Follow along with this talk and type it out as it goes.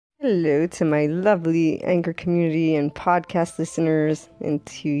hello to my lovely Anchor community and podcast listeners, and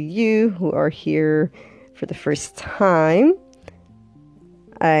to you who are here for the first time.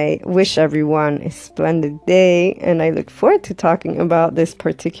 I wish everyone a splendid day, and I look forward to talking about this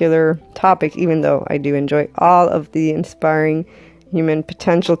particular topic, even though I do enjoy all of the inspiring human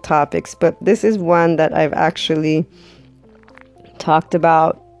potential topics. But this is one that I've actually talked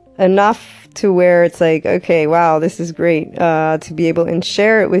about enough to where it's like, okay, wow, this is great to be able and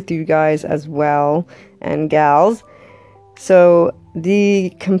share it with you guys as well, and gals. So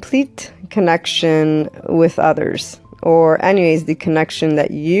the complete connection with others, or anyways, the connection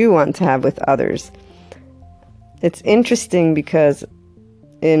that you want to have with others. It's interesting because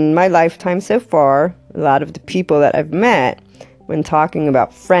in my lifetime so far, a lot of the people that I've met, when talking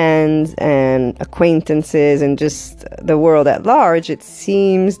about friends and acquaintances and just the world at large, it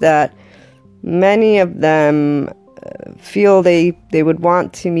seems that many of them feel they would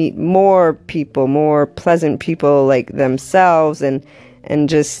want to meet more people, more pleasant people like themselves, and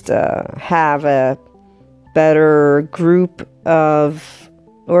just have a better group of,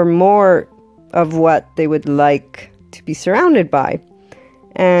 or more of what they would like to be surrounded by.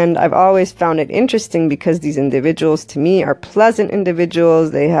 And I've always found it interesting because these individuals, to me, are pleasant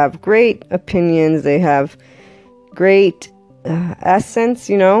individuals. They have great opinions. They have great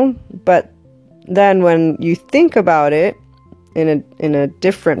essence, but then when you think about it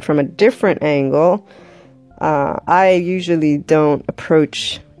from a different angle, I usually don't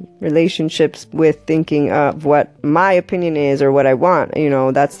approach relationships with thinking of what my opinion is or what I want.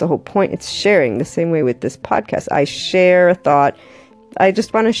 That's the whole point. It's sharing. The same way with this podcast. I share a thought. I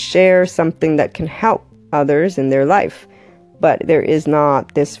just want to share something that can help others in their life. But there is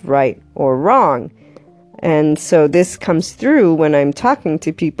not this right or wrong. And so this comes through when I'm talking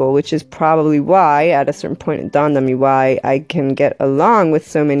to people, which is probably why, at a certain point, it dawned on me why I can get along with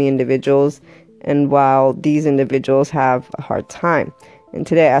so many individuals, and while these individuals have a hard time. And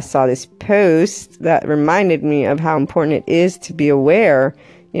today I saw this post that reminded me of how important it is to be aware,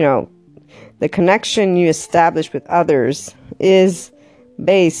 the connection you establish with others is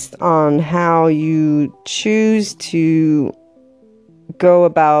based on how you choose to go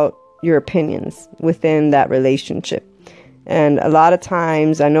about your opinions within that relationship. And a lot of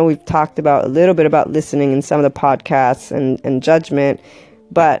times, I know we've talked about a little bit about listening in some of the podcasts and judgment,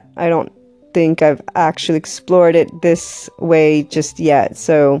 but I don't think I've actually explored it this way just yet.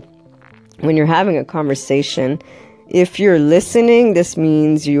 So when you're having a conversation, if you're listening, this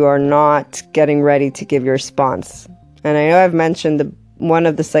means you are not getting ready to give your response. And I know I've mentioned one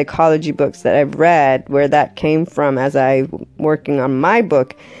of the psychology books that I've read where that came from as I'm working on my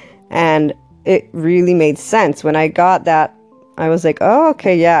book. And it really made sense. When I got that, I was like, oh,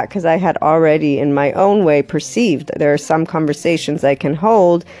 okay, yeah, because I had already in my own way perceived there are some conversations I can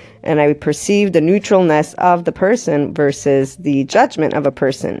hold, and I perceive the neutralness of the person versus the judgment of a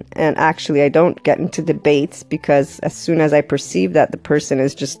person. And actually, I don't get into debates because as soon as I perceive that the person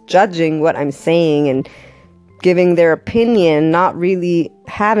is just judging what I'm saying and giving their opinion, not really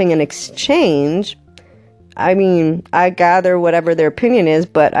having an exchange, I gather whatever their opinion is,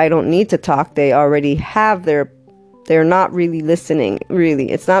 but I don't need to talk. They already have they're not really listening,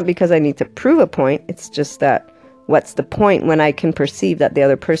 really. It's not because I need to prove a point. It's just that what's the point when I can perceive that the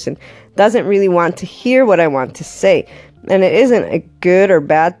other person doesn't really want to hear what I want to say? And it isn't a good or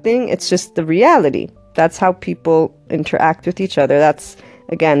bad thing. It's just the reality. That's how people interact with each other. That's,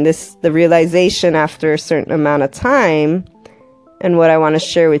 again, the realization after a certain amount of time. And what I want to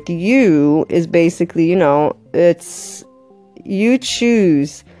share with you is basically, it's you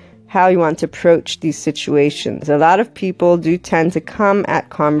choose how you want to approach these situations. A lot of people do tend to come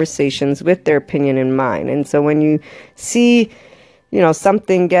at conversations with their opinion in mind. And so when you see,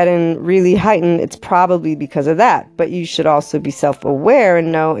 something getting really heightened, it's probably because of that. But you should also be self-aware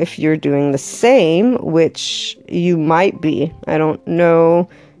and know if you're doing the same, which you might be. I don't know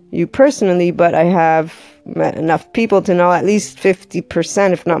you personally, but I have met enough people to know at least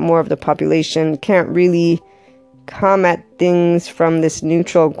 50%, if not more, of the population can't really come at things from this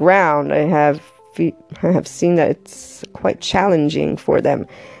neutral ground. I have seen that it's quite challenging for them.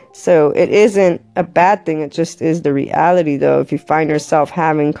 So it isn't a bad thing. It just is the reality, though. If you find yourself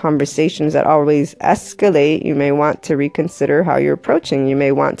having conversations that always escalate, you may want to reconsider how you're approaching. You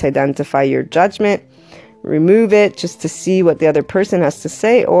may want to identify your judgment, remove it just to see what the other person has to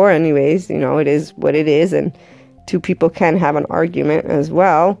say. Or anyways, it is what it is. And two people can have an argument as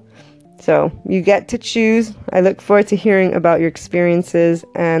well. So you get to choose. I look forward to hearing about your experiences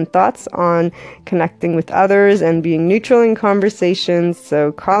and thoughts on connecting with others and being neutral in conversations.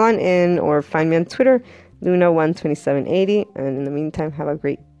 So call on in or find me on Twitter Luna 12780. And in the meantime, have a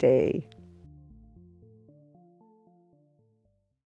great day.